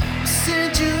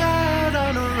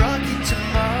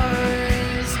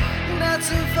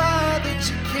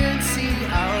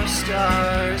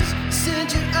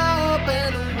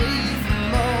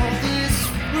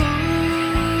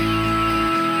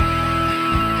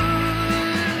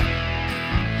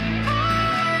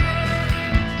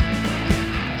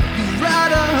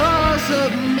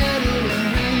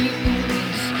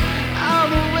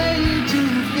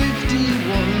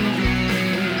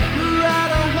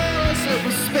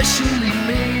specially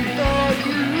made for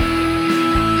you.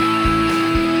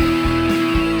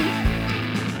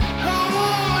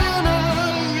 Oh, and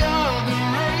you're the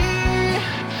ray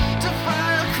to fly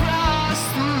across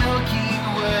the Milky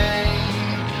Way.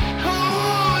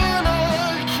 Oh, and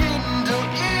Kindle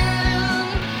in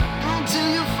until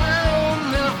you found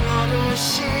that water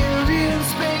shield in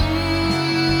space.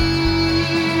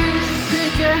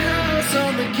 Pick a house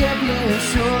on the Kepler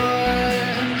shore,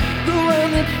 the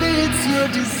one that fits your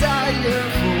desire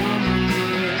for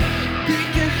more.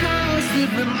 Pick a house that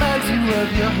reminds you of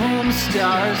your home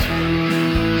star's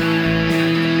room.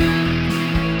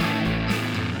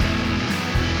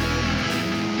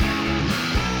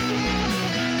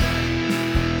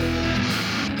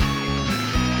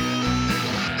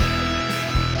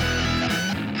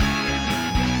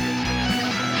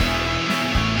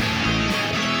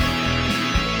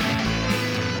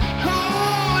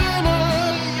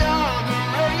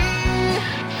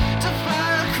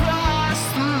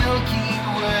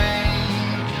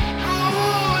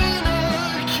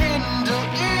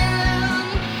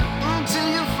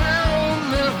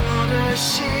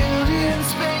 Shield in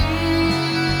space.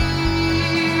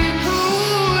 Oh,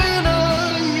 and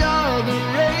you're the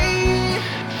ray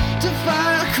to fly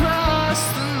across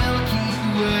the Milky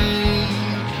Way.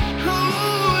 Oh,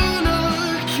 and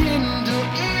Kindle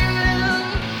in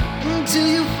until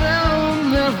you found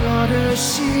that water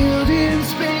shield in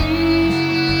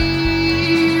space.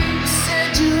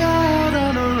 Send you out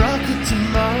on a rocket to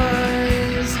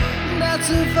Mars, not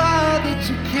so far that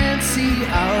you can't see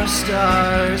our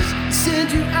stars. Send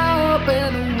you up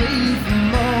and away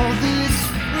from all the